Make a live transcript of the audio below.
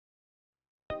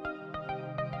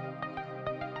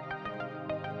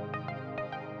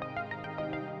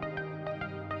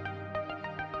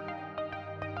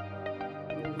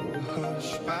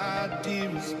hush, my dear,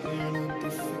 it's been a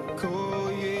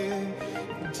difficult year.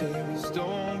 And terrorists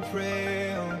don't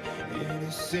prey on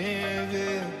innocent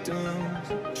victims.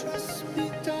 Trust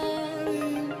me,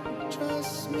 darling,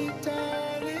 trust me,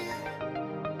 darling.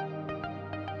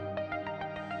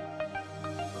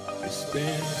 It's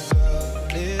been a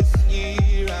loveless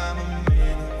year, I'm a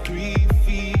man of three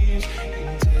fears: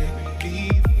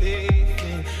 integrity, faith,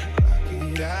 and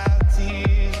crocodile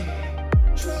tears.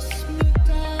 Trust me,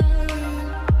 darling,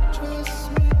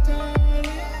 trust me,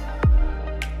 darling.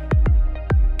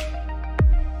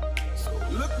 So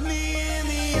look me in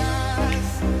the eyes,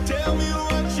 tell me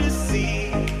what you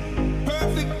see.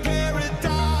 Perfect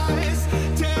paradise,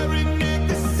 tearing at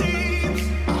the seams.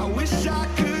 I wish I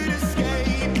could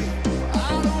escape it.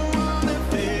 I don't wanna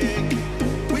think it.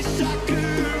 Wish I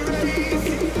could erase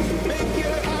it. Make you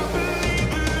I believe,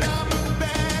 but I'm a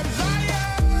bad liar,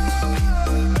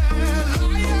 bad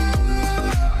liar.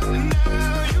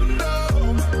 Now you know,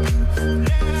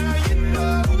 now you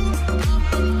know I'm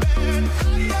a bad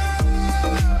liar,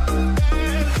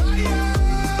 bad liar.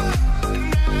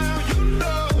 Now you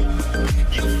know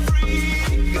you're free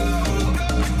to go.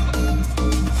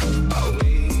 I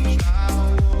wage my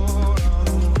war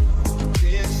on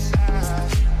this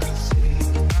side. I say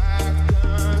my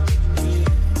gun to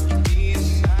me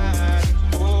inside.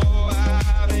 Oh,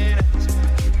 I've been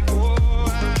asking for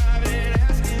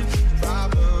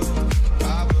problems,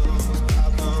 problems,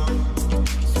 problems.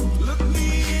 So look me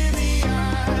in the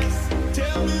eyes,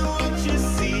 tell me what you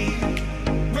see.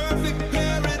 Perfect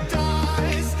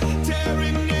paradise,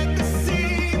 tearing at the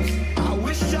seams. I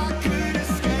wish I could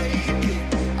escape it.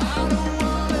 I don't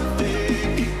wanna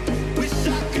think it. Wish I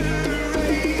could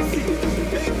erase it.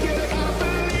 Make it I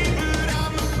believe, but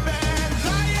I'm a bad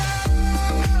liar,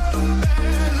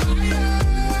 bad liar.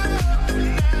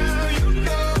 Now you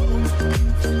know,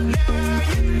 now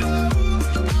you know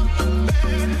I'm a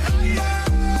bad liar,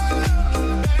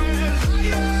 bad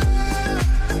liar.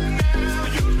 Now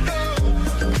you know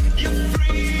you're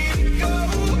free to go.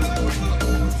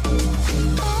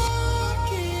 I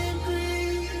can't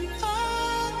breathe, I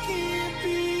can't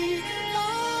be, I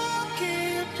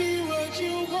can't be what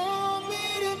you want me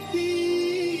to be.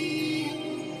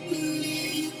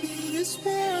 Believe me this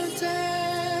one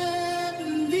time,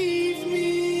 believe me.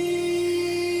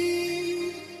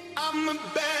 I'm a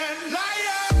bad liar.